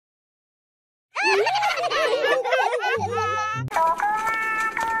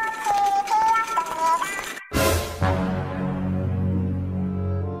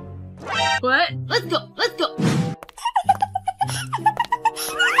What? Let's go! Let's go!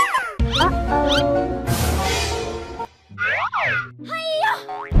 Hiya!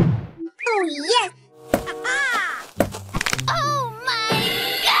 Oh, yes! Oh, my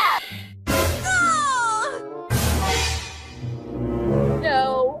God! Oh!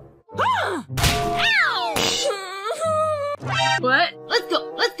 No! Ow! What? Let's go!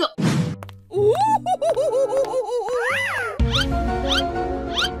 Let's go!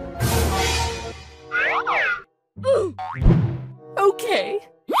 Okay.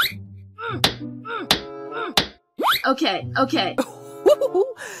 Okay, okay.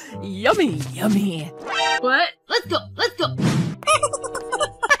 Yummy, yummy. What? Let's go! Let's go!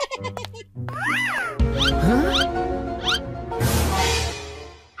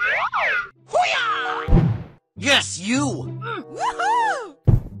 Yes, you!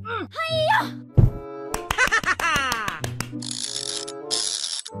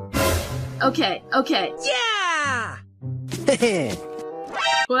 Okay, okay. Yeah!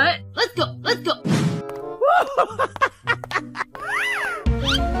 What? Let's go! Let's go!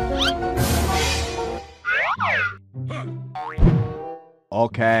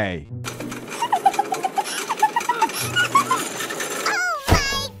 Okay.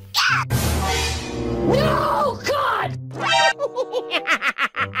 No! God!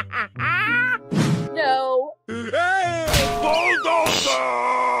 No! Hey! Bulldozer!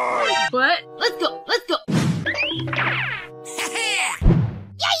 What? Let's go! Let's go!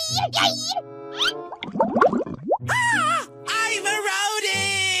 I'm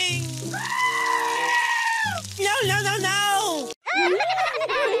eroding! No, no, no, no!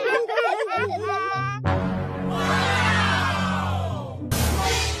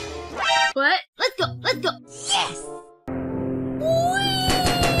 What? Let's go! Let's go! Yes!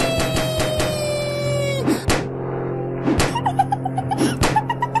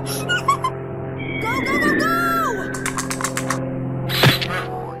 Go, go, go, go!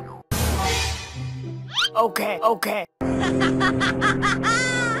 Okay, okay.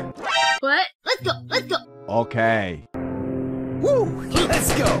 What? Let's go! Let's go! Okay. Woo!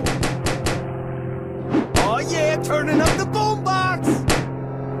 Let's go! Oh yeah, turning up the boombox!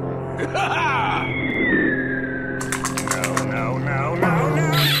 No, no, no, no, no!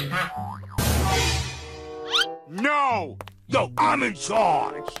 No! No, I'm in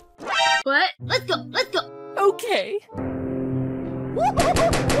charge! What? Let's go! Let's go! Okay.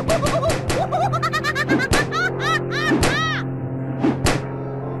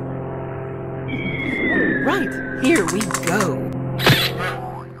 Right, here we go.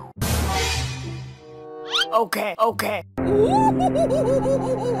 Okay, okay.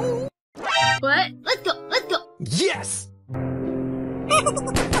 What? Let's go! Let's go! Yes!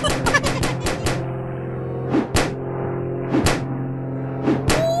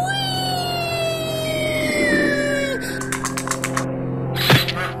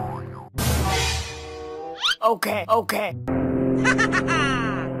 Okay, okay.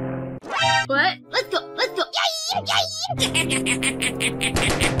 What? Let's go! Let's go!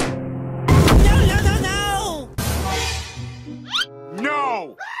 No, no, no, no!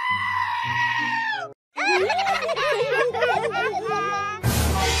 No!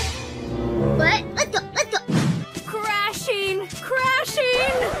 What? Let's go! Let's go! Crashing!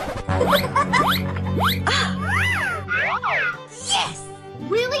 Crashing! Yes!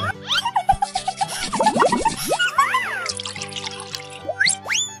 Really?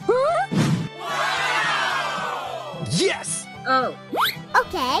 Yes! Oh.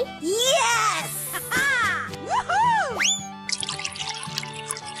 Okay. Yes! Woohoo!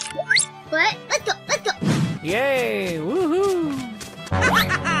 What? Let's go! Let's go! Yay, woohoo.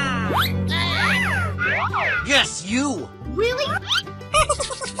 Yes, you! Really?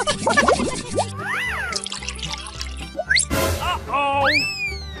 Uh-oh!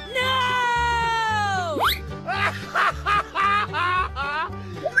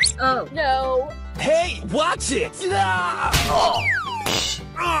 Oh. No. Hey, watch it! Oh.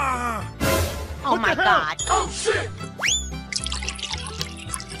 Oh my God! Oh, shit!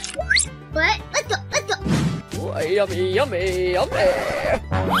 What? Let's go! Let's go! Oh, yummy, yummy, yummy.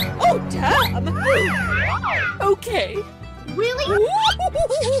 Oh, damn. Okay. Really?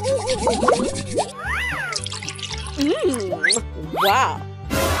 Wow.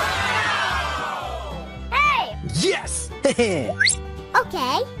 Hey! Yes!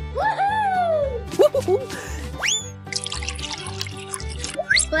 Okay. Woohoo.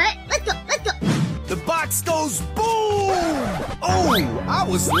 What? Let's go! Let's go! The box goes boom! Oh, I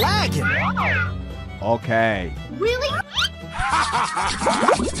was lagging. Okay. Really?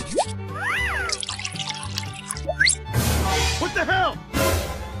 What the hell?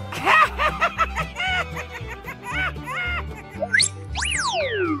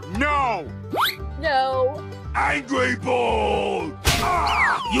 No! No. Angry Bull!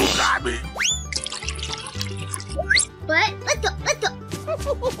 Ah, you got me! But let's go.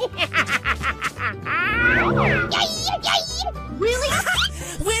 Really?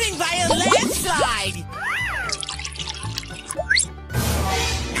 Winning by a landslide.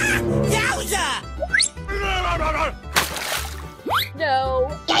 Yowza! No.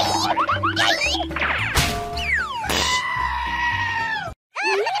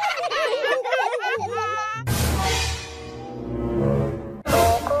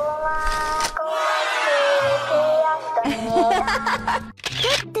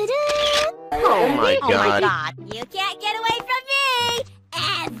 Oh my Oh my god. god. You can't get away from me!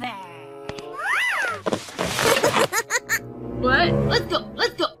 Ever! What? Let's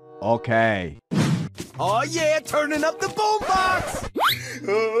go. Okay. Oh yeah, turning up the boombox.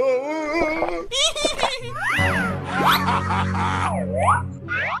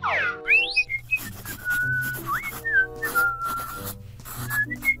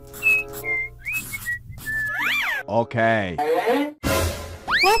 Okay.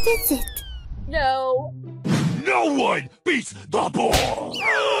 What is it? No. No one beats the ball!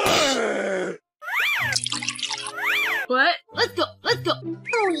 What? Let's go.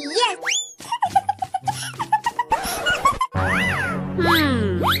 Oh, yes!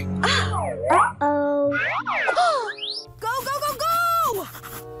 Uh-oh. Go!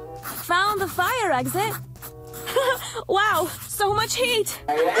 Found the fire exit. Wow, so much heat.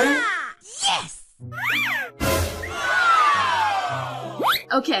 Yes!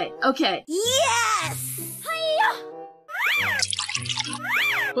 Okay. Yes! Hiya!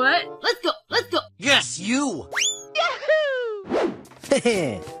 What? Let's go. Yes, you.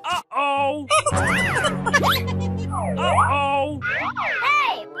 Uh-oh! Uh-oh!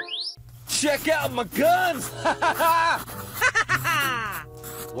 Hey! Check out my guns.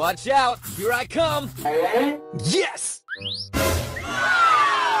 Watch out, here I come. Yes.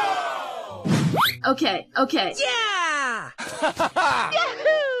 Okay. Yeah.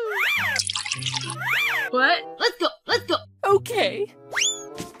 What? Let's go. Okay.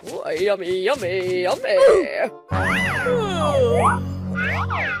 Oh, yummy.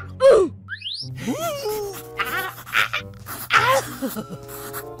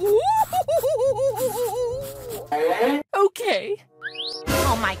 Okay.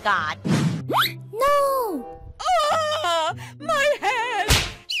 Oh my god. No! Ah, my head.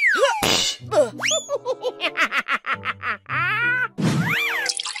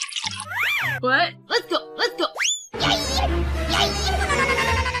 What? Let's go.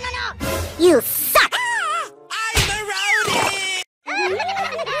 You suck! I'm a rowdy.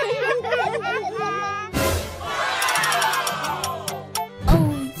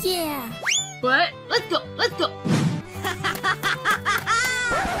 Oh yeah! What? Let's go.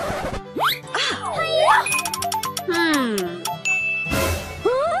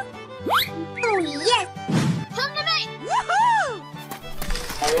 Huh? Oh yes! Come to me.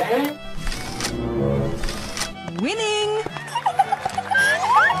 Winning.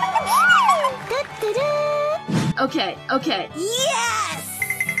 Okay. Yes!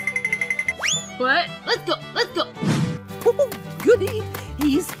 What? Let's go. Goody,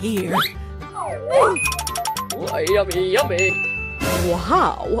 he's here. Oh, yummy.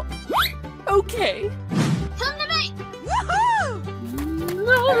 Wow. Okay. Come to me.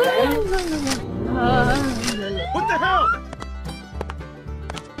 What the hell?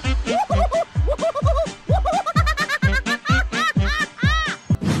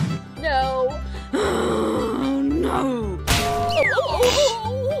 No! Oh, no.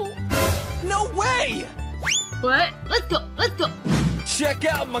 No way. What? Let's go. Check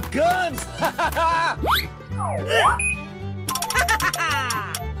out my guns.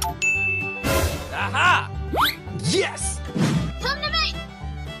 Aha. Yes. Come to me.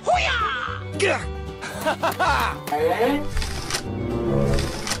 Gah.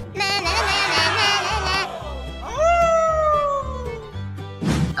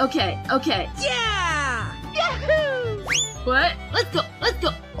 Okay. Yeah. What? Let's go.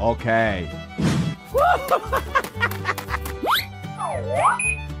 Okay.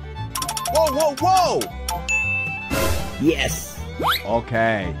 Whoa. Yes.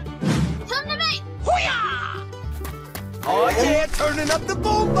 Okay. Come to me. Oh yeah, turning up the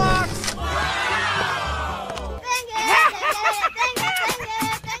boombox.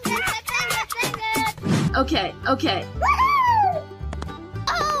 Okay.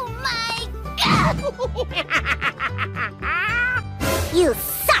 You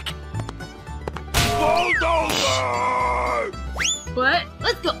suck! Bulldozer! What?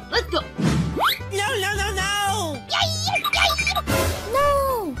 Let's go! Let's go! No, no, no, no!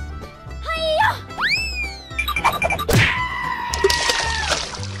 No! Hiya!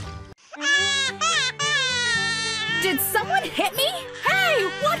 Did someone hit me? Hey,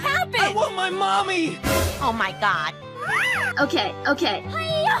 what happened? I want my mommy! Oh my god. Okay, okay.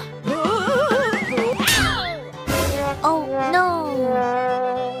 Oh no!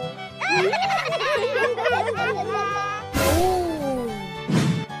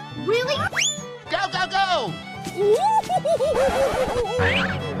 Really? Go, go, go!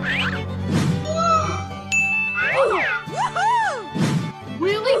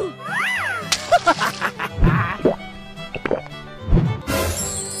 Really?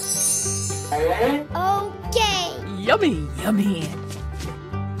 Okay. Yummy, yummy.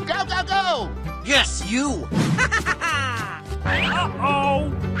 Go, go, go! Yes, you!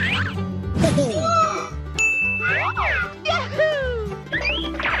 Uh-oh!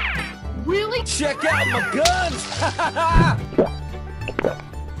 Really? Check out my guns!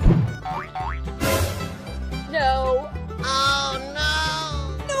 No. Oh no!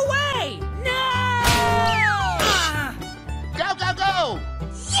 No way! No! Go, go, go!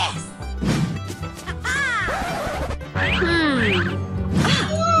 Yes!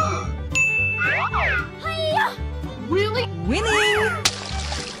 Really? Winning!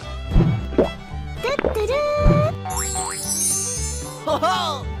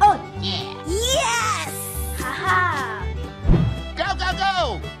 Ho-ho! Oh yeah! Yes! Haha! Go, go, go!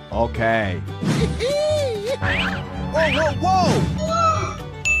 Okay. Whoa, whoa, whoa!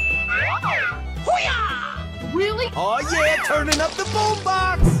 Really? Oh yeah, turning up the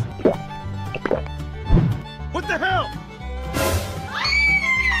boombox! What the hell?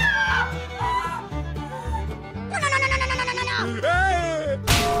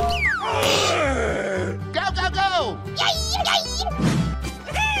 Go, go, go!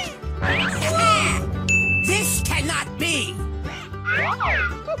 This cannot be!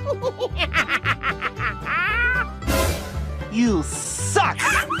 You suck!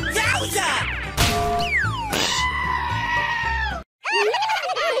 Yowza!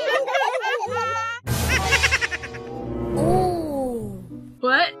 Ooh!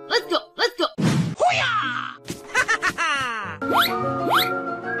 What? Let's go! Let's go!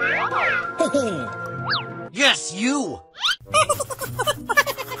 Yes, you!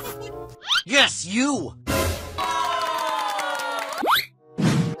 Yes, you!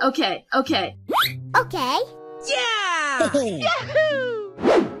 Okay, okay. Okay. Yeah!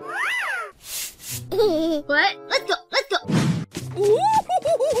 What? Let's go! Let's go!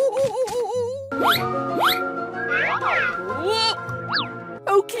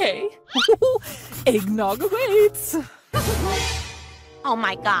 Okay. Eggnog awaits. Oh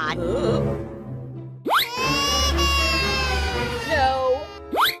my god. No.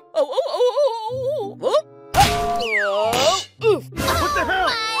 Oh. What the hell?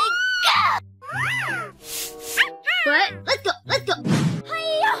 What? Let's go! Let's go!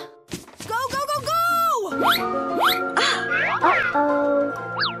 Go, go, go, go!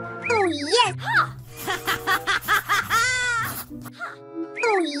 Oh yes!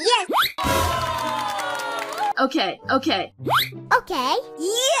 Oh yes! Okay, okay. Okay.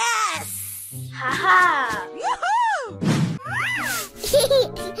 Yes! Haha!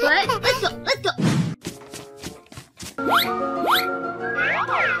 What? Let's go! Let's go!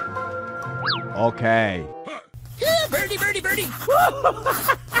 Okay. Birdie, birdie, birdie!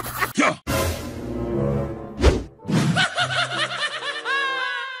 Yeah.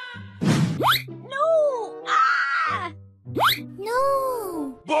 No! Ah!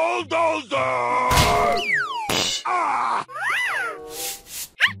 No! Bulldozer! Ah!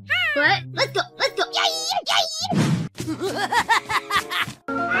 What? Let's go! Let's go!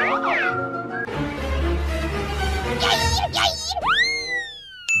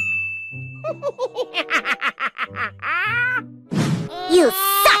 You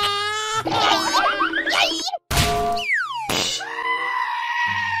suck!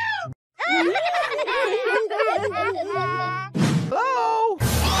 Hello?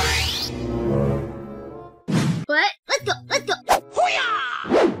 What? Let's go! Let's go!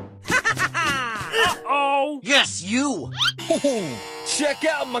 Uh-oh! Yes, you! Check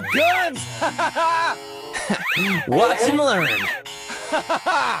out my guns! Watch and learn!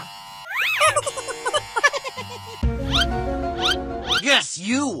 Yes,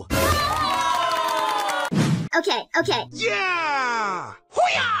 you! Okay, okay. Yeah!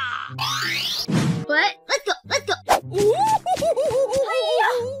 What? Let's go! Let's go!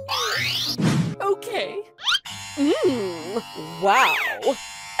 Wow!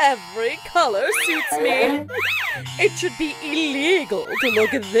 Every color suits me. It should be illegal to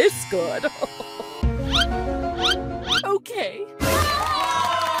look this good. Okay.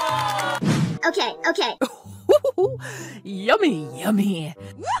 Okay, okay. Yummy, yummy.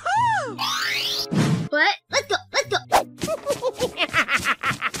 What? Let's go, let's go.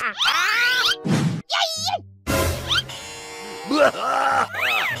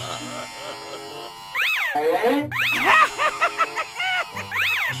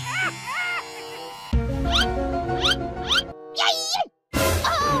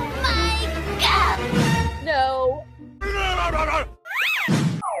 Oh my god! No.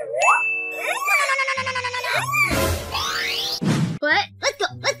 What? Let's go,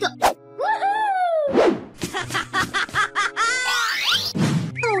 let's go.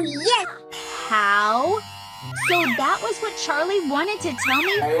 Oh yes! How? So that was what Charlie wanted to tell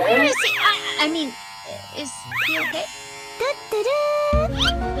me? Where is he? I mean, is he okay?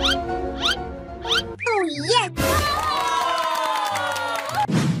 Oh yes!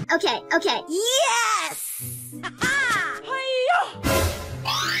 Okay, okay. Yes!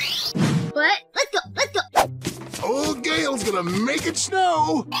 What? Let's go, let's go. Old Gale's gonna make it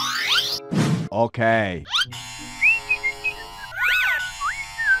snow. Okay.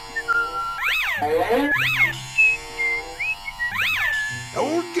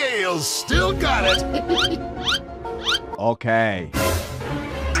 Old Gale's still got it. Okay.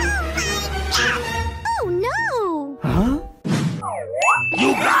 Oh no! Huh?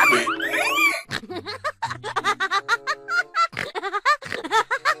 You got me.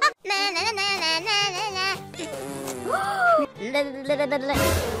 Na na na na na na na.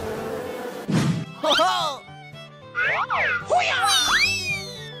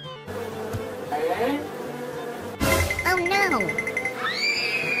 Oh no!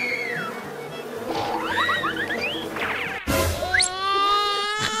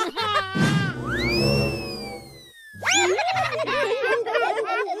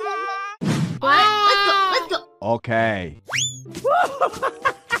 What? Let's go, let's go. Okay.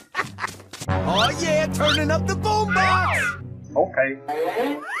 Oh yeah, turning up the boombox. Okay.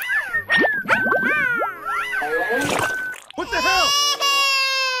 What the hell?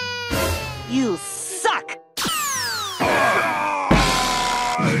 You suck.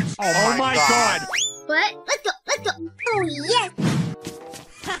 Oh my God. What? Let's go, let's go. Oh yes!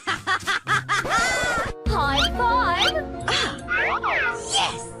 High five!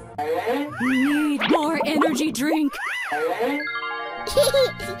 Yes! Need more energy drink.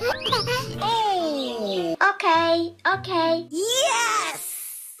 Okay, okay. Yes!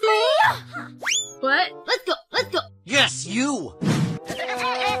 What? Let's go, let's go. Yes, you.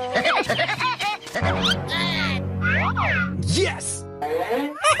 Yes.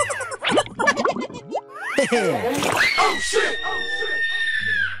 Oh shit.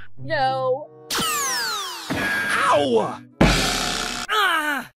 No. Ow!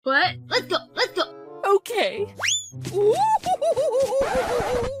 Ah! What? Let's go, let's go. Okay.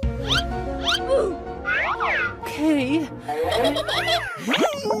 Okay.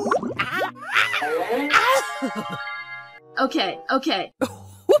 Okay, okay.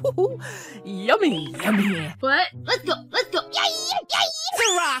 Yummy, yummy. What? Let's go, let's go. The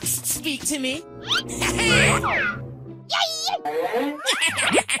rocks speak to me.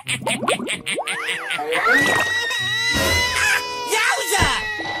 Yowza!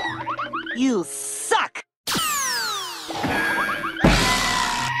 You suck.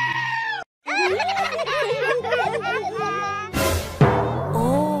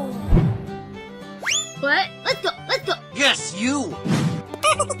 Oh. What? Let's go, let's go. Yes, you.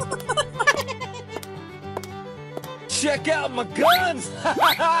 Check out my guns.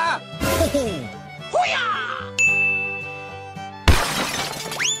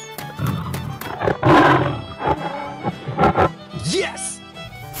 Yes.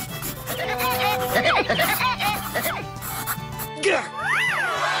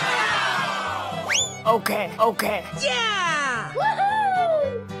 Okay, okay. Yeah!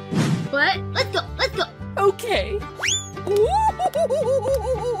 What? Let's go, let's go. Okay.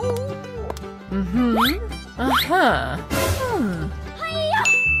 Mm-hmm. Uh-huh.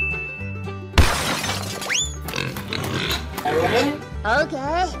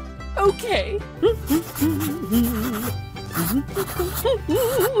 Okay. Okay.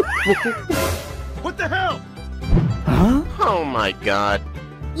 What the hell? Huh? Oh my God.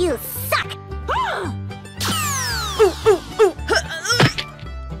 You suck!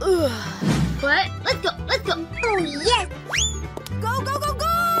 What? Let's go, let's go. Oh yes! Go, go, go,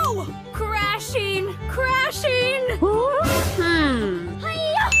 go! Crashing! Crashing! Hmm.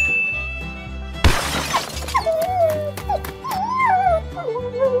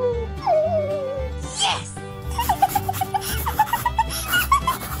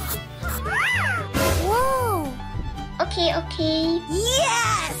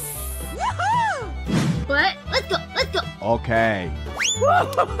 What? Let's go. Let's go. Okay.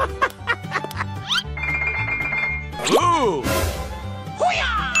 Ooh!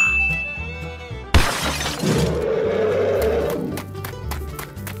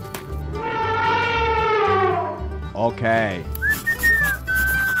 Okay.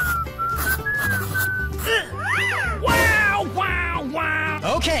 Wow! Wow! Wow!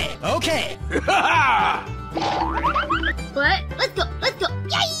 Okay, okay. What? Let's go. Let's go.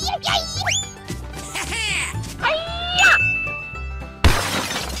 Yay! Yay!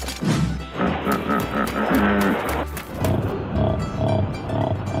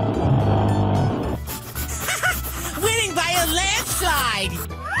 Winning by a landslide.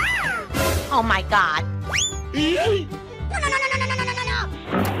 Oh my god.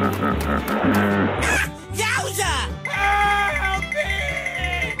 Yowza!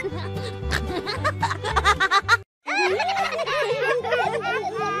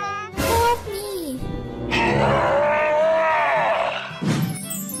 Help me.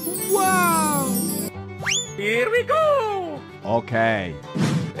 Here we go! Okay.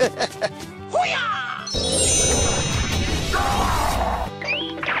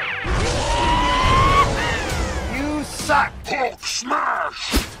 You suck! Hulk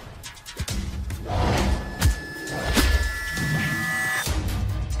smash!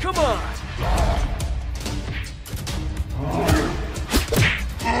 Come on!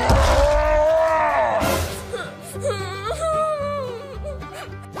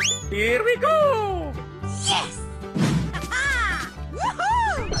 Here we go! Yes.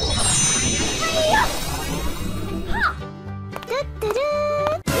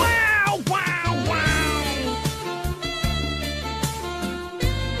 Wow! Wow! Wow!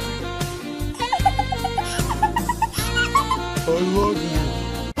 I love you.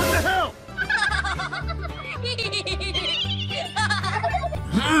 What the hell?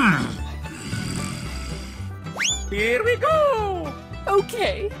 Here we go!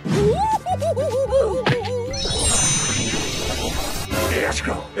 Okay. Let's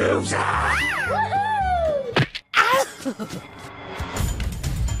go! Elsa!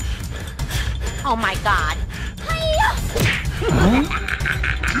 Oh my god.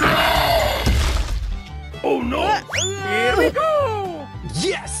 Oh no! Here we go!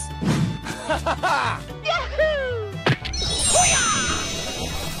 Yes!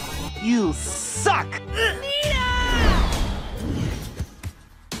 You suck!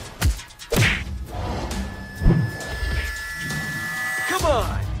 Come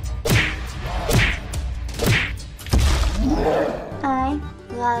on! I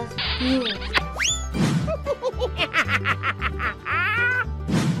love you.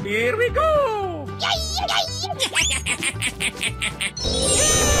 Here we go!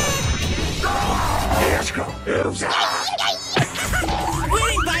 Let's go! Elsa!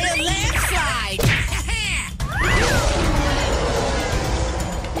 Winning by a landslide.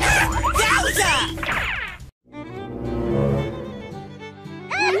 Yowza!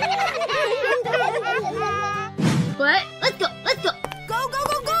 What? Let's go. Let's go. Go, go,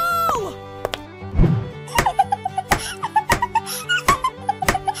 go, go!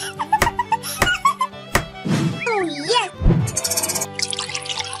 Oh yes.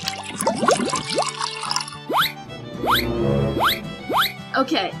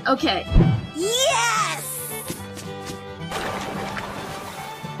 Okay. Okay. Yes.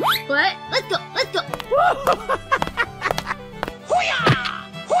 What? Let's go. Let's go.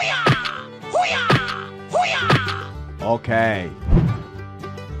 Okay.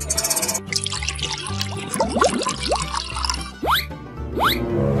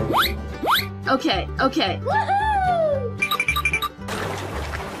 Okay. Okay.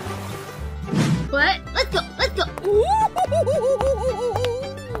 What? Let's go. Let's go.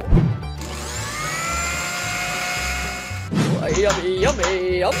 Yummy,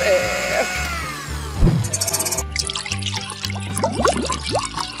 yummy, yummy.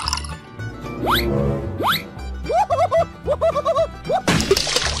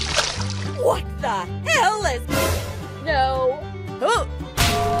 What the hell is... No. Oh.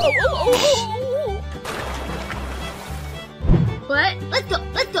 Oh, oh, oh. What? Let's go.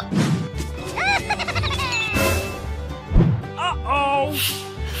 Let's go. Uh-oh!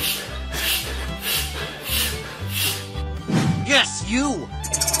 Yes, you!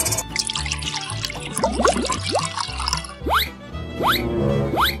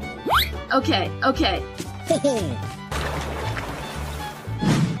 Okay. Okay.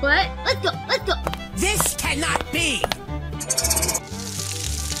 What? Let's go. Let's go. This cannot be!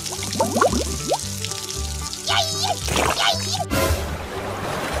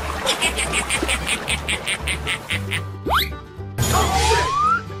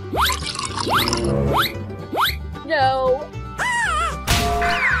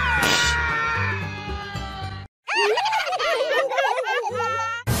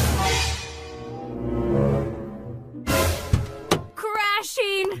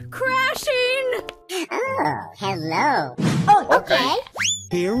 Crashing! Crashing! Oh, hello. Oh, okay.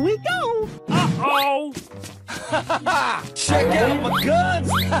 Here we go. Uh-oh! Check out my guns!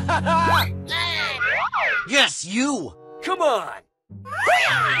 Yes, you! Come on!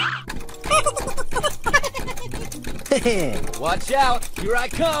 Watch out! Here I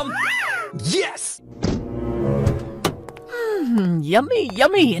come! Yes! Yummy,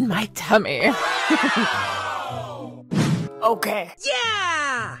 yummy in my tummy. Okay.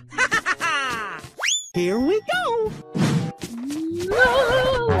 Yeah! Here we go.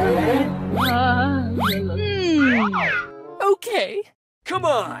 Okay. Come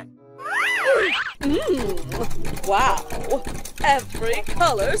on! Wow. Every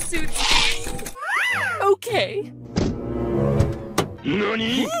color suits me. Okay.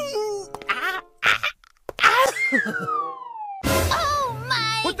 Nani? Oh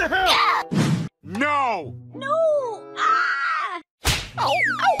my! What the hell? No! No! Ah! Ow, ow,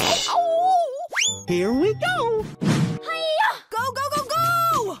 ow, ow. Here we go. Go, go, go,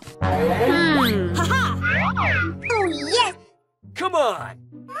 go! Haha! Oh yes! Come on!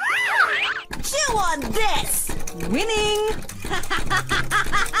 Chew on this! Winning!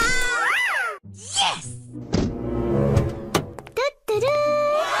 Yes! Du-du-du.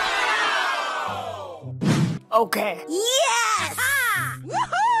 Okay. Yes!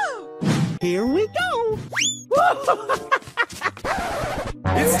 Here we go.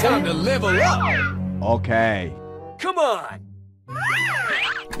 It's time to level up! Okay. Come on!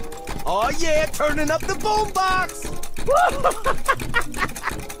 Oh yeah, turning up the boombox!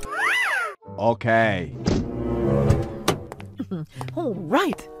 Okay. All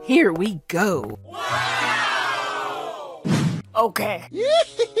right, here we go. Okay.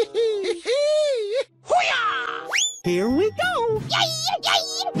 Here we go.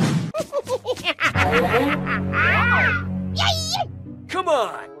 Come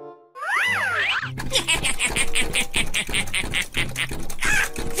on!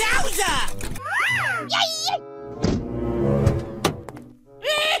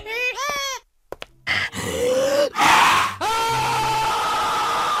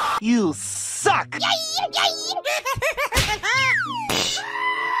 You suck!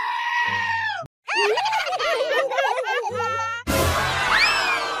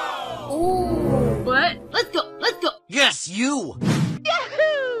 What? Let's go, let's go. Yes, you!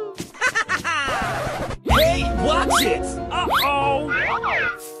 Hey, watch it! Uh-oh!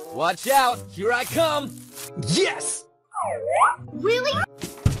 Watch out, here I come! Yes! Really?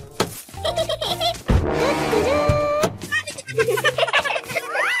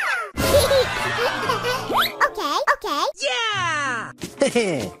 Okay, okay. Yeah!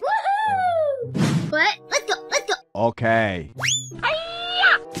 What? Let's go, let's go. Okay.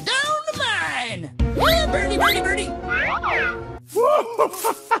 Down the mine! Birdie, birdie, birdie!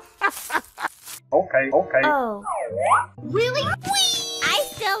 Okay, okay. Oh. Really? I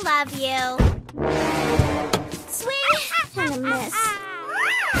still love you. Swing and a miss.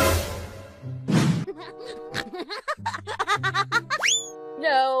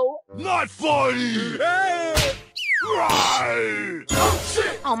 No. Not funny! Right! Oh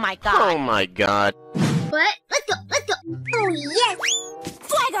shit! Oh my Oh god. my god. What? Let's go, let's go. Oh yes.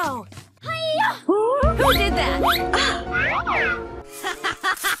 Fuego! Who did that?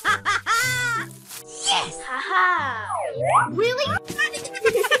 Yes. Haha. Really?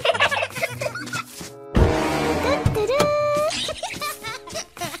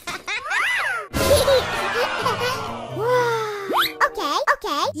 Okay,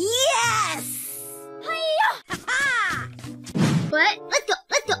 okay. Yes! What? Let's go,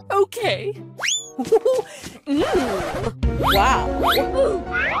 let's go. Okay. Wow.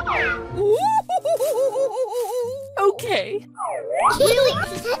 Okay. Really?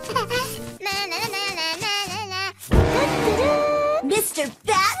 Na, na, na, na, na, na, na. Mr.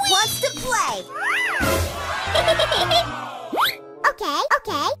 Fat wants to play! Okay,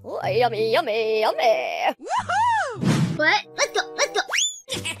 okay. Oh, yummy, yummy, yummy! What? Let's go, let's go.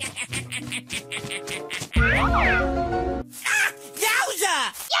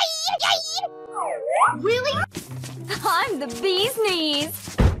 Really? I'm the bee's knees!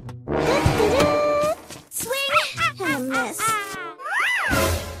 Swing and a miss.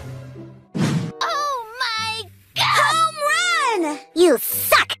 Oh my god! Home run! You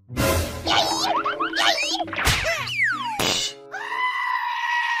suck!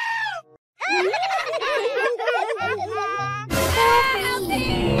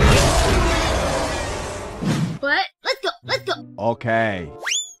 What? Let's go, let's go. Okay.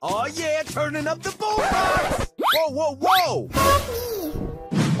 Oh yeah, turning up the boombox! Whoa, whoa, whoa!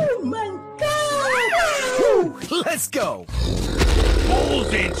 Oh my god! Let's go!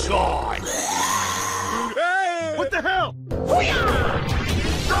 Who's in charge? Hey! What the hell? Come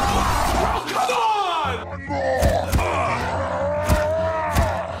on!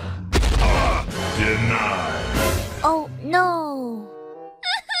 Denied. Oh, no.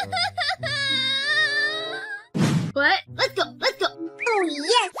 What? Let's go, let's go. Oh,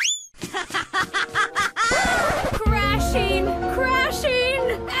 yes. Crashing!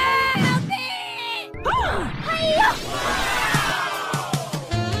 Crashing! Help me!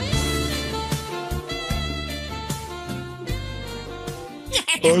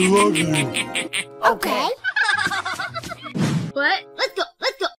 I love you. Okay. What? Let's go,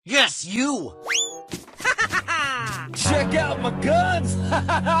 let's go. Yes, you. Check out my guns!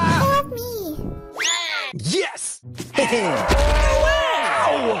 Help me. Yes! Ow!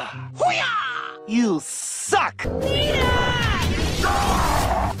 You suck.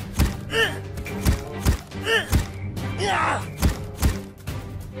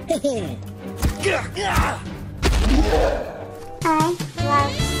 I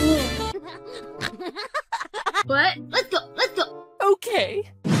love you. What? Let's go, let's go.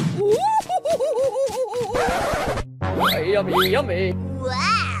 Okay. Yummy, yummy.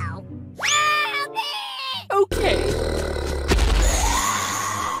 Wow. Help me! Okay.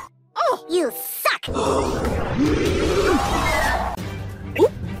 Oh, you suck.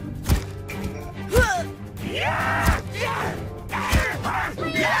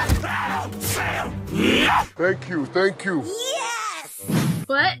 Thank you, thank you. Yes.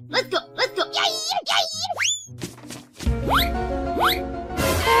 What? Let's go, let's go.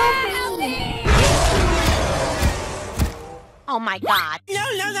 Help me. Oh my God. No,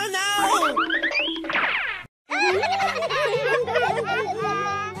 no, no, no.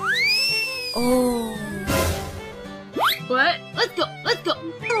 Oh. What? Let's go, let's go.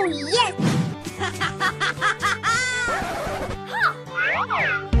 Oh, yes.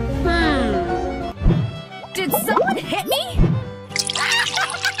 Did someone hit me?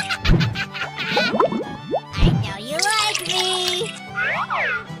 I know you like me.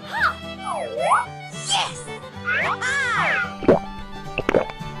 Yes.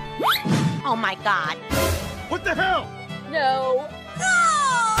 Oh my God. What the hell? No.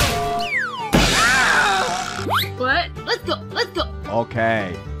 What? Let's go, let's go.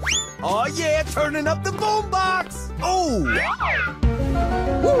 Okay. Oh yeah, turning up the boombox! Oh!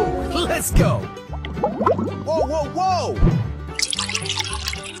 Woo! Let's go! Whoa, whoa, whoa!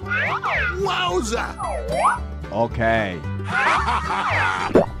 Wowza! Okay.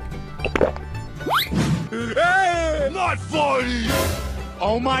 Hey! Not funny!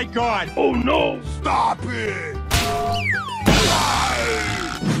 Oh my God. Oh no! Stop it!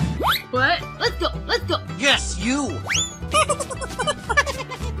 What? Let's go, let's go. Yes, you.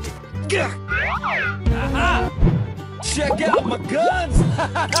 Aha! Check out my guns!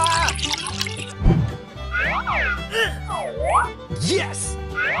 Yes!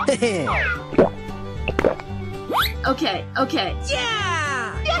 Okay, okay.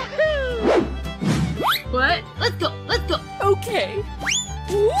 Yeah! What? Let's go, let's go. Okay.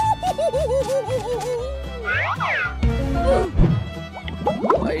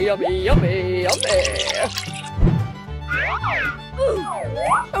 Yummy, yummy, yummy.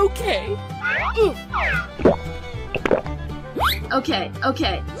 Okay. Okay,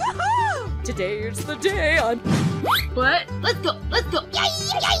 okay. Today's the day I'm... What? Let's go, let's go.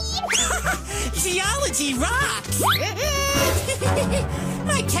 Geology rocks!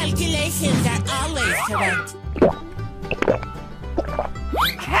 My calculations are always correct.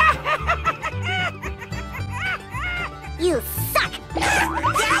 You suck.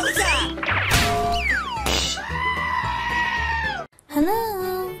 Yowza!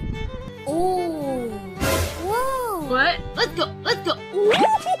 Hello. Oh. Whoa. What? Let's go, let's go.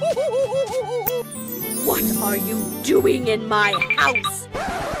 What are you doing in my house?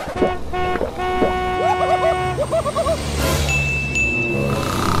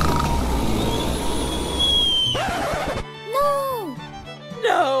 No.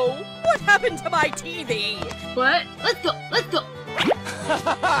 No! What happened to my TV? What? Let's go, let's go.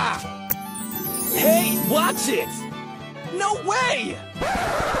 Hey, watch it! No way!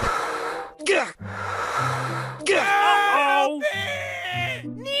 Uh-oh!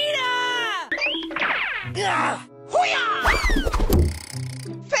 Nita!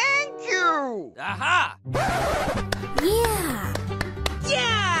 Thank you. Aha! Yeah.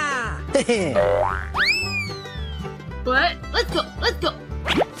 Yeah! What? Let's go, let's go.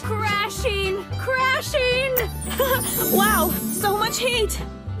 Crashing! Crashing! Wow, so much heat!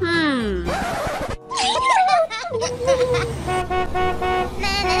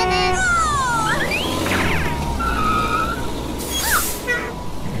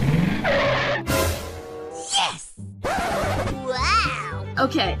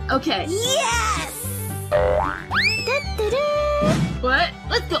 okay. Yes! What?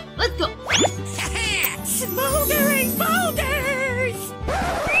 Let's go. Smoldering boulders!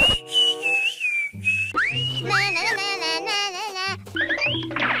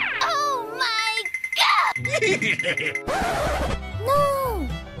 Oh my god! No!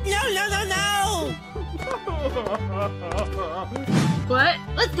 No! What?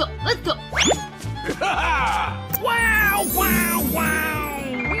 Let's go. Wow!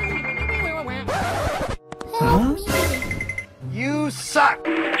 Help me. You suck!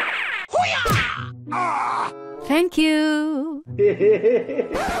 Thank you.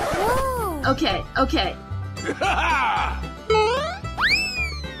 Whoa! Okay.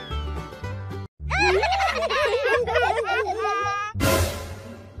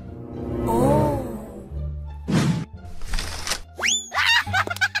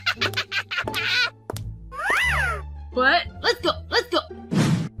 What? Let's go.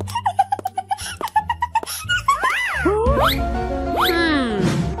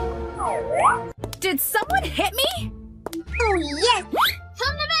 Did someone hit me? Oh, yes!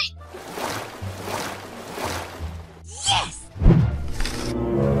 Come to me. Yes!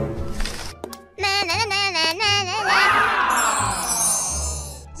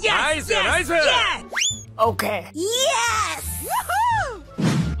 Nice. Okay. Yes!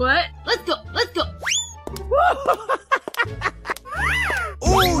 What? Let's go.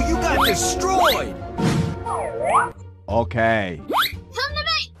 Ooh, you got destroyed. Okay. Come to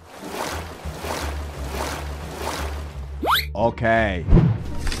me. Okay.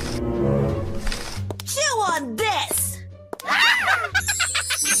 Chew on this!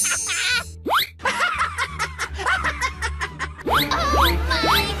 Oh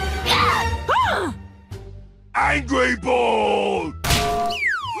my god! Angry Ball!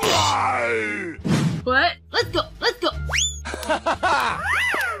 Fly! What? Let's go.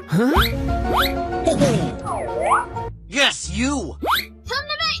 Yes, you! Come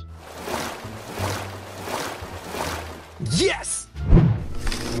to me. Yes.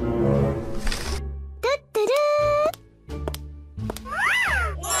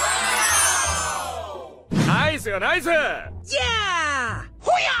 Nice. Yeah!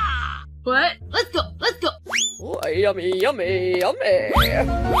 What? Let's go. Oh, yummy.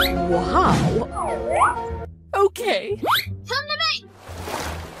 Wow. Okay. Come to me.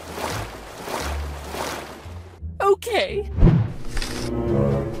 Okay.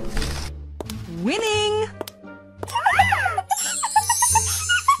 Winning.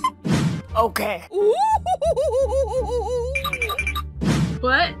 Okay.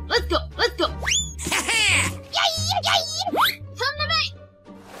 What? Let's go. Come to me.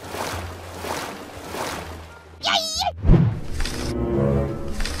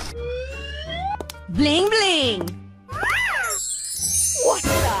 Bling bling. What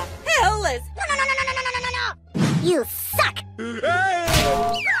the hell is... You suck!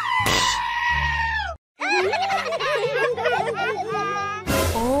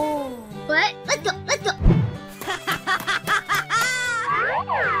 Oh. What? Let's go.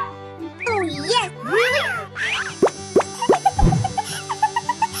 Oh, yes! Really?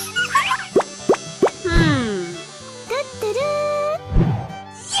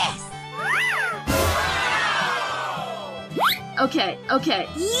 Yes! Okay.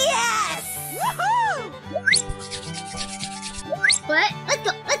 Yes! What? Let's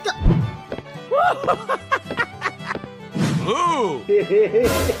go. Ooh.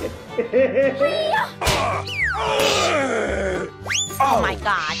 Oh my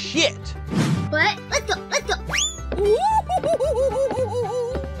god, shit! What? Let's go.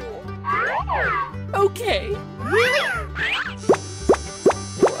 Okay.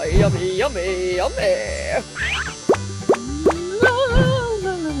 Oh, yummy.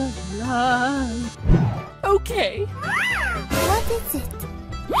 Okay. What is it?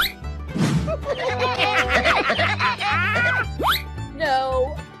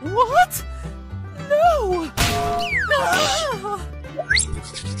 No. What? No.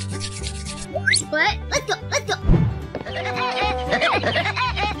 What? Let's go.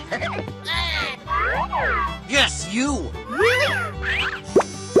 Yes, you!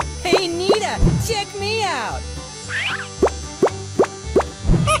 Hey, Nita, check me out.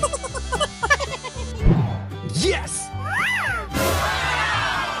 Yes.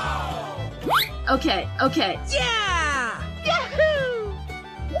 Okay. Yeah!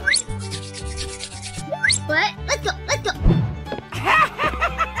 What? Let's go.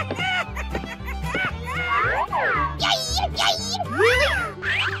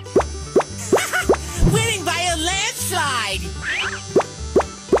 Winning by a landslide!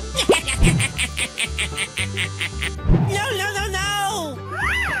 No!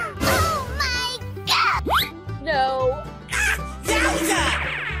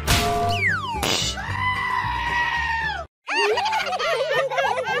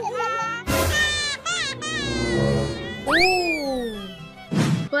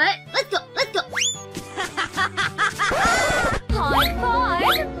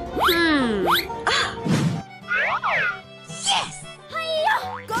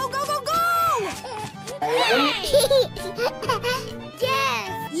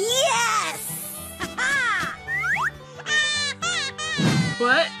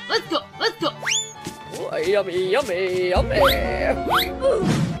 Yummy, yummy, yummy.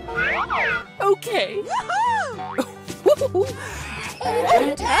 Okay.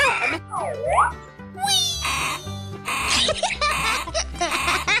 Dad.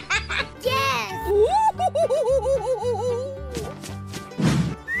 Yes!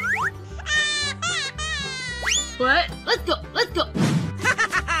 What? Let's go, let's go.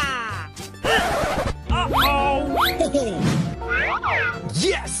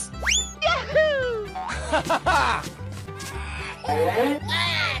 Yes!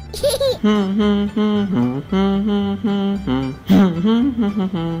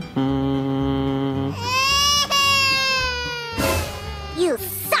 You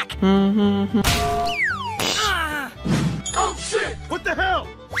suck! Oh shit! What the hell?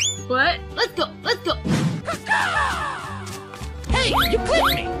 What? Let's go, let's go. Hey, you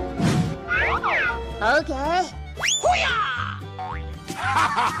clipped me! Okay.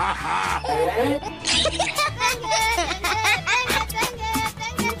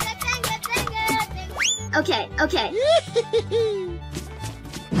 Okay, okay.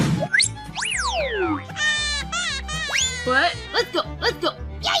 What? Let's go, let's go.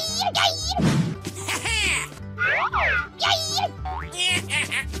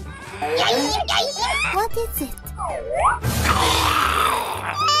 What is it?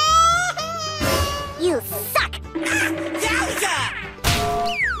 You suck! Yowza!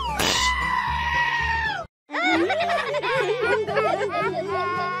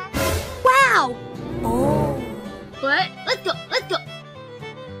 Wow! What? Let's go, let's go.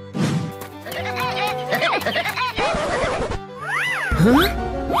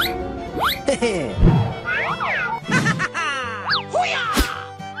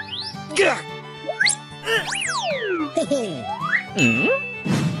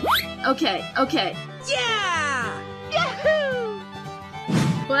 Okay, okay. Yeah!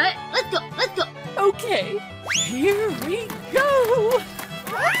 What? Let's go, let's go. Okay. Here we go.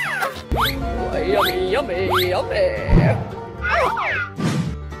 Yummy, yummy, yummy.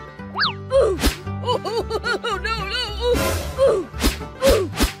 Ooh. Oh, no, no. Ooh.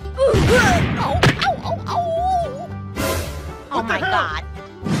 Oh my god!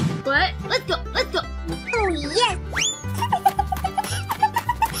 What? Let's go, let's go. Oh yes!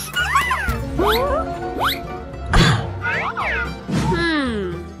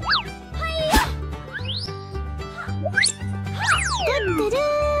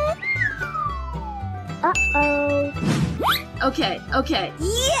 Uh-oh. Okay, okay.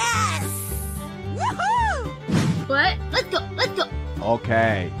 Yes! Woohoo! What? Let's go, let's go.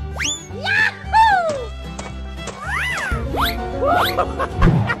 Okay. Yahoo!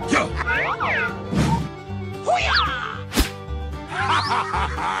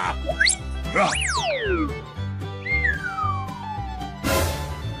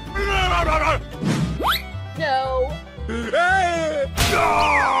 No.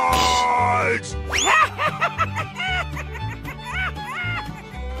 Dodge!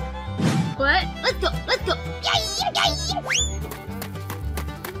 What? Let's go, let's go.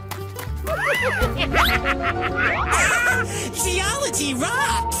 Geology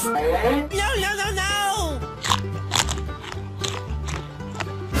rocks! No, no, no, no!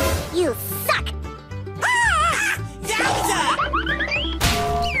 You suck! Ah! Yowza!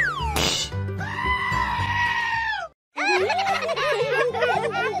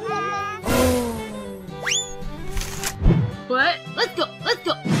 What? Let's go, let's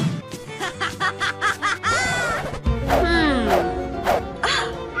go.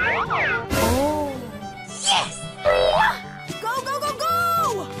 Yes! Go, go, go, go!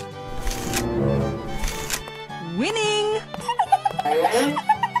 Winning!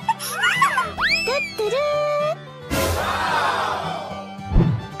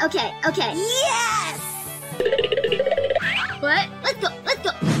 Okay, okay. Yes! What? Let's go, let's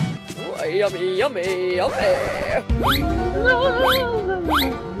go. Yummy, yummy, yummy.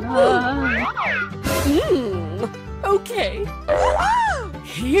 Okay.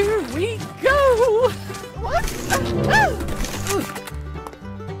 Here we go.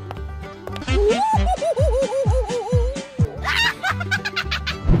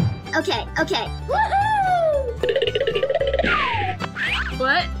 Okay, okay.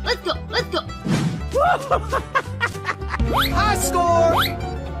 What? Let's go, let's go. I score!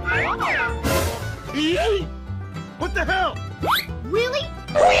 What the hell? Really?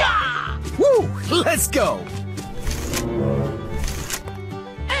 Woo! Let's go!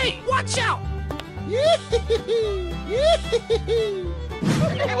 Hey, watch out!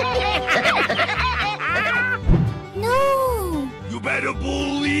 No! You better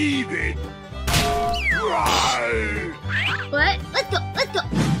believe it! Right. What? Let's go, let's go.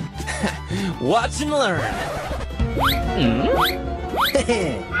 Watch and learn.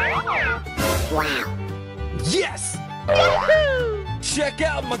 Wow. Yes! Check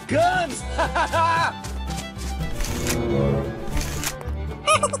out my guns!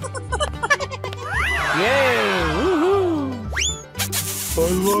 Yay! Woohoo! I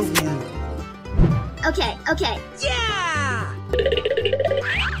love you. Okay, okay. Yeah!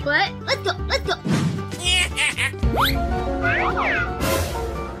 What? Let's go, let's go.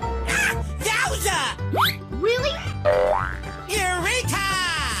 Yowza! Really? Eureka!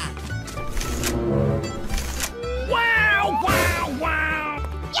 Wow, wow, wow.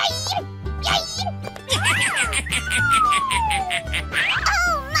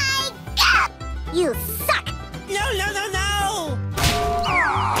 Oh my god! You suck! No, no, no, no!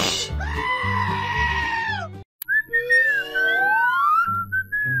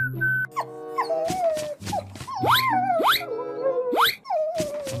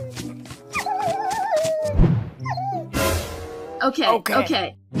 Okay,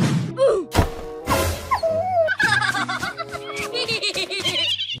 okay.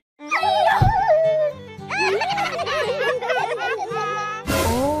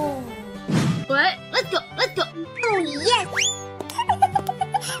 What? Let's go, let's go. Oh yes!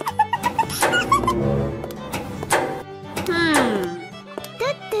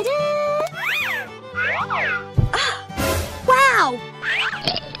 Wow!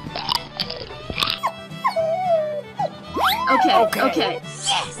 Okay.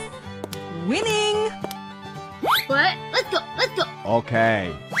 Yes! Winning! What? Let's go, let's go.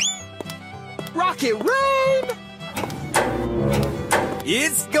 Okay. Rocket rain!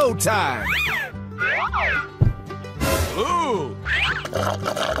 It's go time. Ooh.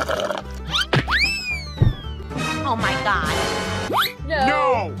 Oh my god.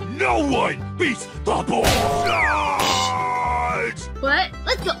 No, no one beats the boss. What?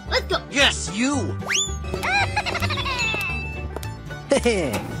 Let's go, let's go. Yes, you.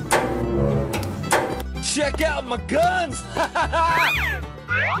 Check out my guns!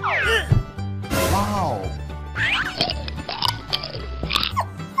 Wow.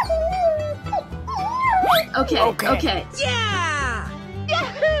 Okay. Yeah!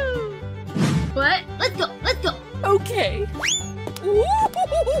 What? Let's go, let's go. Okay.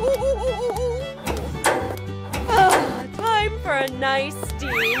 Ah, time for a nice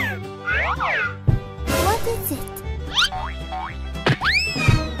steam. What is it?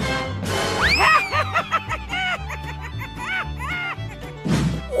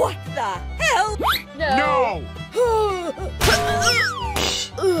 What the hell? No.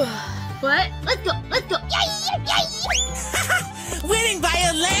 What? Let's go, let's go. Winning by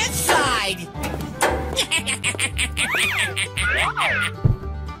a landslide!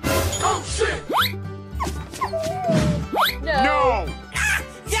 Oh shit. No. No.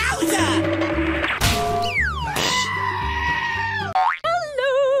 Yowza!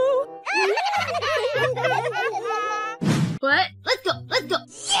 Hello. What? Let's go, let's go.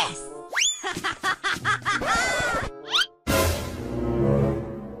 Yes!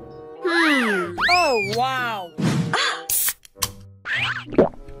 Oh, wow!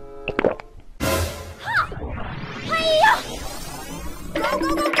 Go,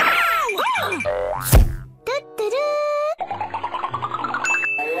 go, go, go!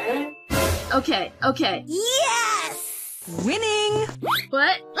 Okay. Yes! Winning!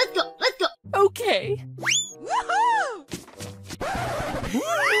 What? Let's go, let's go. Okay.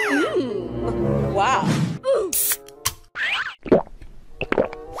 Wow.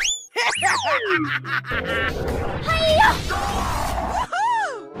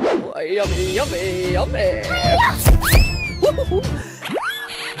 Oh, yummy, yummy, yummy.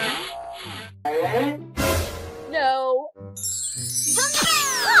 No.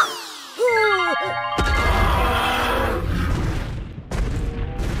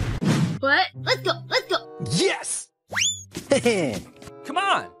 What? Let's go, let's go. Yes! Come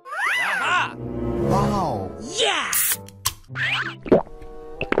on. Aha. Wow. Yeah!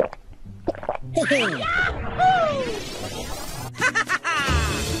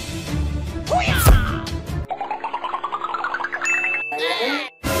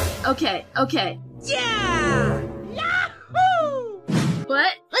 Okay. Yeah!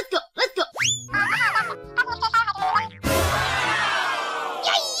 What? Let's go, let's go.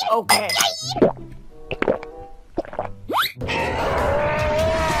 Okay.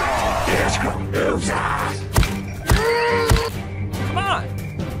 Come on.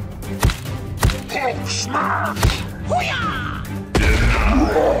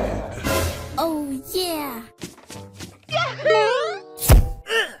 Oh yeah.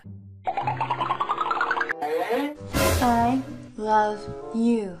 I love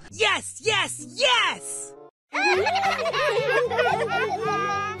you. Yes, yes!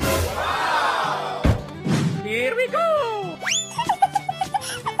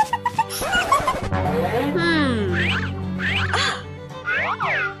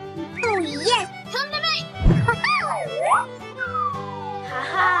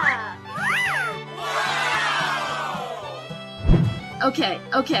 okay.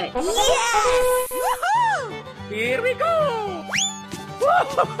 Yes! Here we go!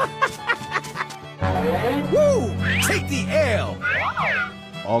 Woo! Take the L!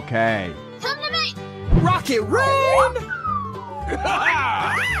 Okay. Come to me! Rocket Rain!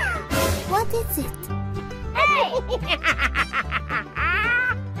 What is it?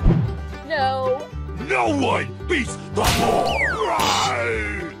 No. No one beats the boy!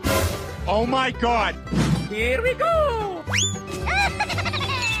 Oh my god! Here we go!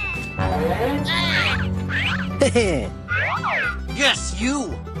 Yes,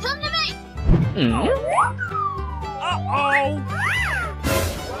 you! Come to me! Uh-oh!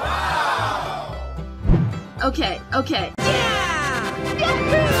 Okay.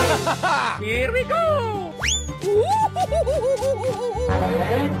 Here we go!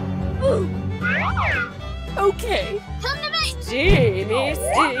 Okay. Come to me! Steamy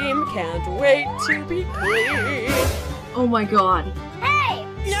steam, can't wait to be clean. Oh my god.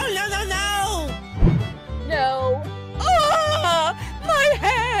 No! No. Ah! My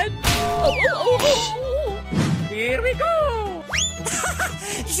head! Oh. Here we go!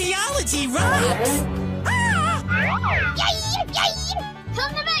 Geology rocks!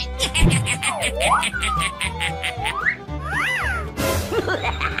 Come to me!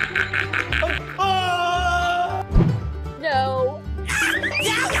 No.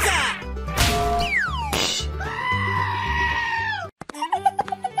 Yowza!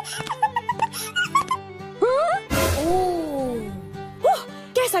 Oh,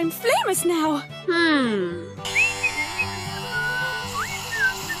 guess I'm famous now.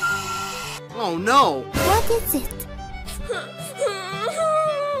 Oh no! What is it?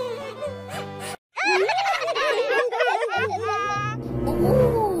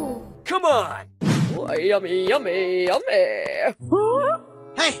 Ooh. Come on! Oh, yummy, yummy, yummy.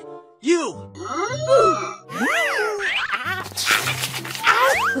 Hey, you!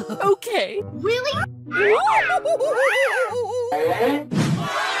 Okay. Really?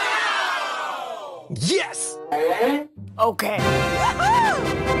 Yes! Okay.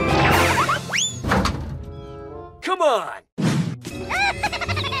 Come on!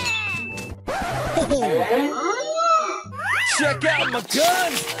 Check out my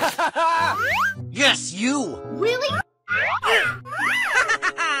guns! Yes, you! Really?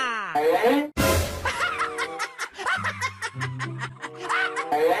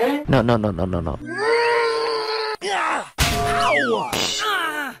 No.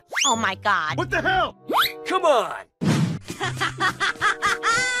 Oh my god. What the hell? Come on!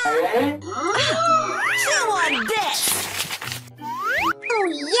 Chew on this! Oh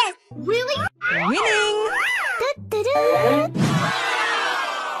yes! Really? Winning!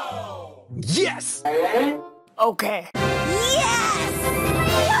 Yes! Okay. Yes!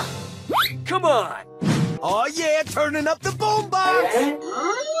 Come on! Oh yeah, turning up the boombox!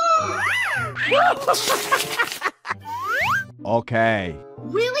 Okay.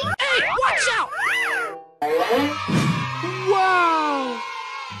 Really? Hey, watch out! Wow!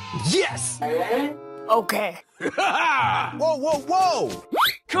 Yes! Okay. Whoa!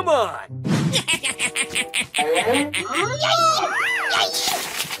 Come on!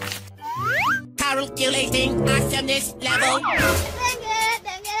 Calculating awesomeness level.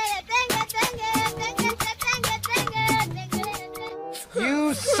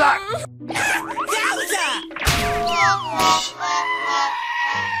 You suck! Yowza!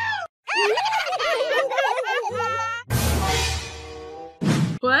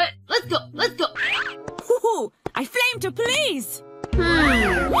 What? Let's go. Ooh, I flame to please.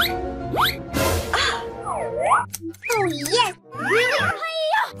 Oh yes! Really?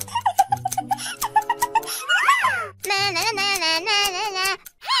 Na.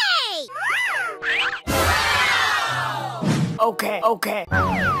 Hey! Okay. Okay.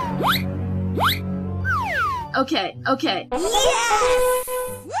 Yes!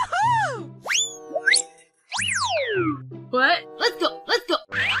 What? Let's go.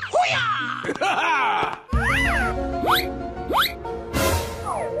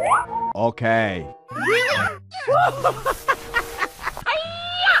 Okay.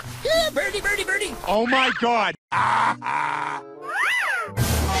 Birdie! Oh my god!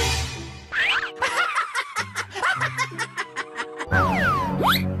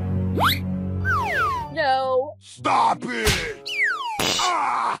 No. Stop it!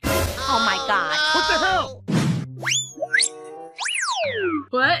 Ah! Oh my god. What the hell?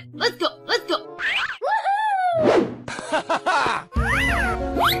 What? Let's go.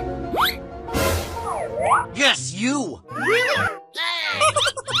 Yes, you!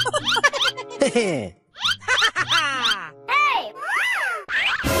 Hey!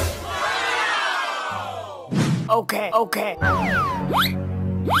 Okay. Okay.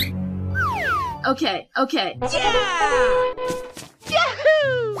 Yeah!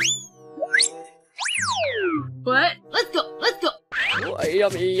 Yahoo! What? Let's go. Oh,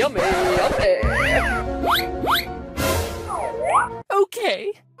 yummy, yummy.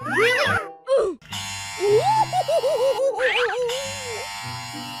 Okay. Really?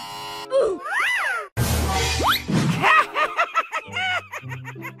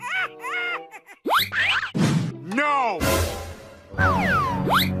 No!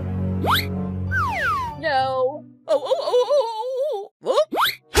 No. Oh.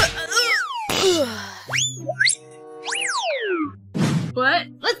 What?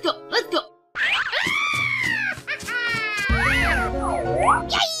 Let's go.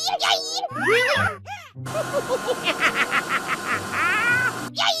 Really?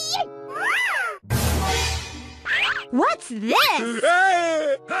 What's this?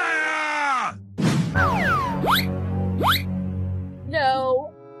 Ah!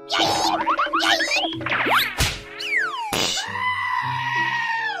 No.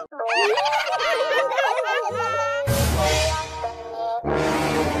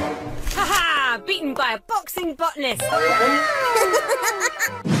 Haha! Beaten by a boxing botanist.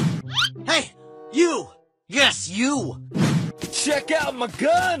 Hey, you! Yes, you! Check out my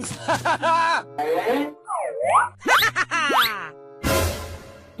guns!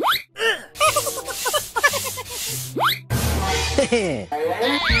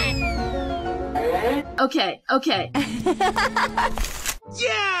 Okay.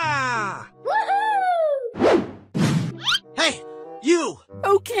 Yeah! Hey, you!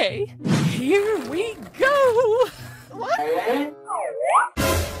 Okay. Here we go.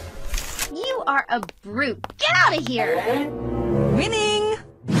 You are a brute. Get out of here. Winning.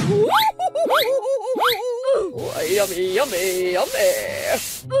 Oh, yummy.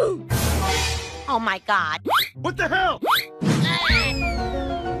 Oh my god. What the hell?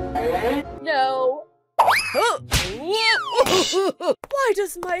 No. Why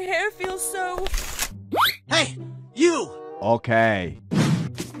does my hair feel so... Hey, you! Okay.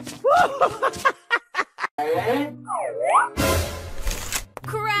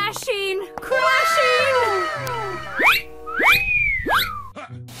 Crashing.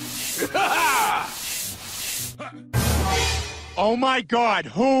 Oh my god,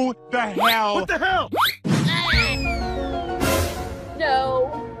 who the hell? What the hell? No.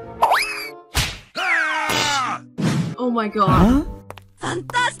 Ah! Oh my god.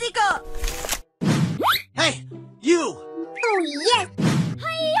 Fantastico! Hey, you! Oh yes!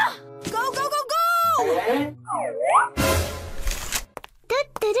 Hiya! Go!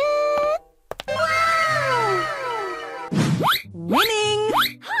 Da-da-da! Wow! Winning.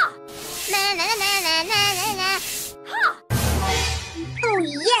 Ha! Na na na na na na na! Ha! Oh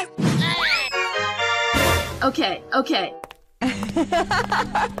yes! Okay.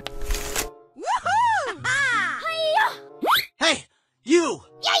 Woohoo! Hiya! Hey, you!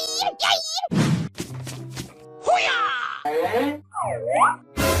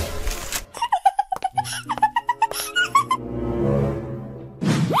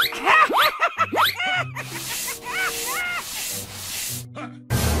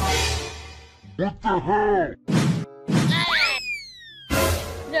 What the hell?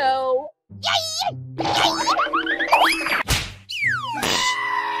 No.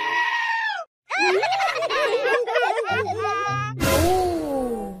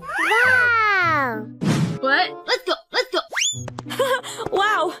 Ooh! Wow! What? Let's go.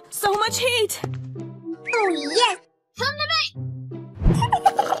 Wow, so much heat. Oh yes! Come to me.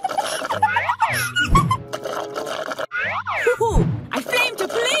 Hoo-hoo, I flame to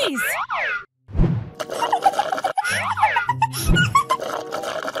please.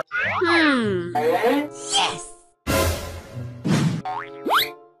 Yes!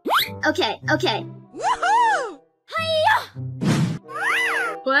 Okay. Woohoo! Hiya!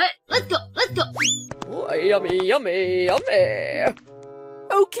 What? Let's go. Oh, yummy.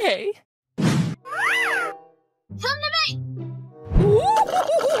 Okay. Come to me.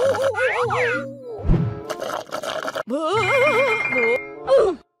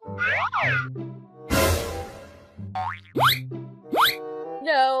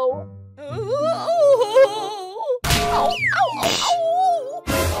 No.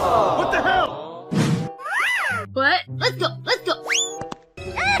 What the hell? What? Let's go.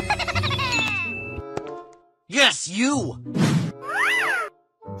 Yes, you!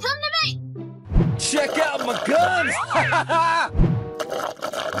 Come to me. Check out my guns!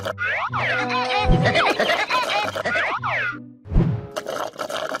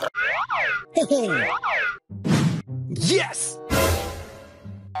 Yes!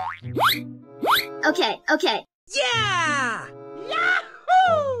 Okay. Yeah!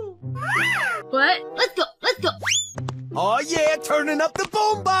 What? Let's go, let's go. Oh yeah, turning up the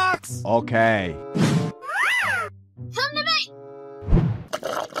boombox. Okay. Come to me.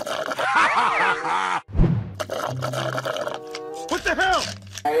 What the hell?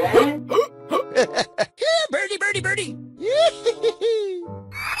 Yeah, birdie, birdie, birdie!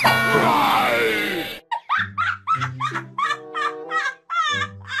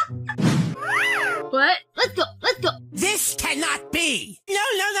 What? Let's go, let's go. This cannot be! No,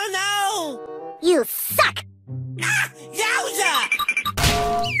 no, no, no! You suck! Ah! Yowza!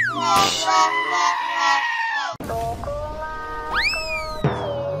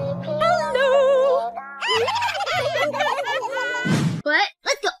 Hello! What?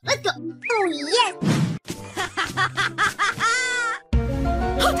 Let's go, let's go. Oh, yes!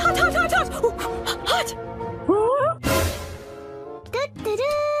 Hot, hot, hot, hot, hot! Hot!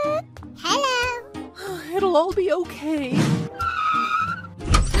 Do-do-do. Hello! It'll all be okay.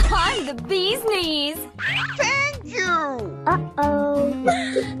 I'm the bee's knees. Uh-oh.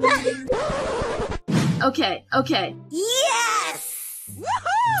 Okay, okay. Yes!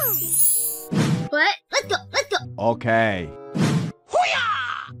 Woohoo! What? Let's go, let's go. Okay.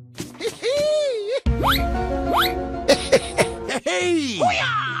 Hey!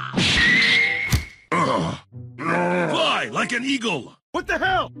 Fly like an eagle! What the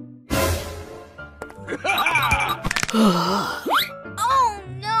hell? Oh,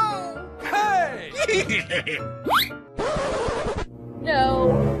 no! Hey! No.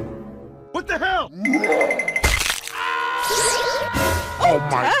 What the hell? Oh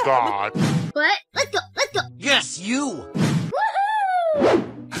my god! What? Let's go, let's go. Yes, you!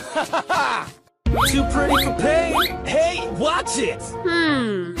 Too pretty for pain. Hey, watch it.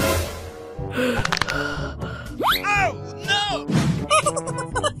 Oh no!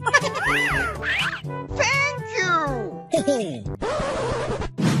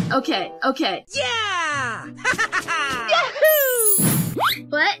 Okay, okay. Yeah!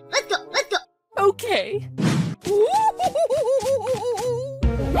 What? Let's go, let's go. Okay.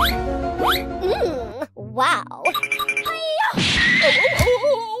 Wow.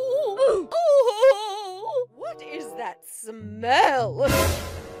 What is that smell?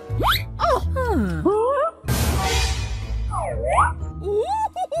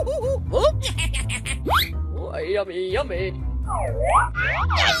 Oh, yummy, yummy.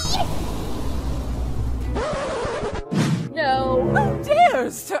 No. Who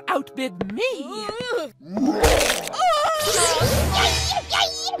dares to outbid me?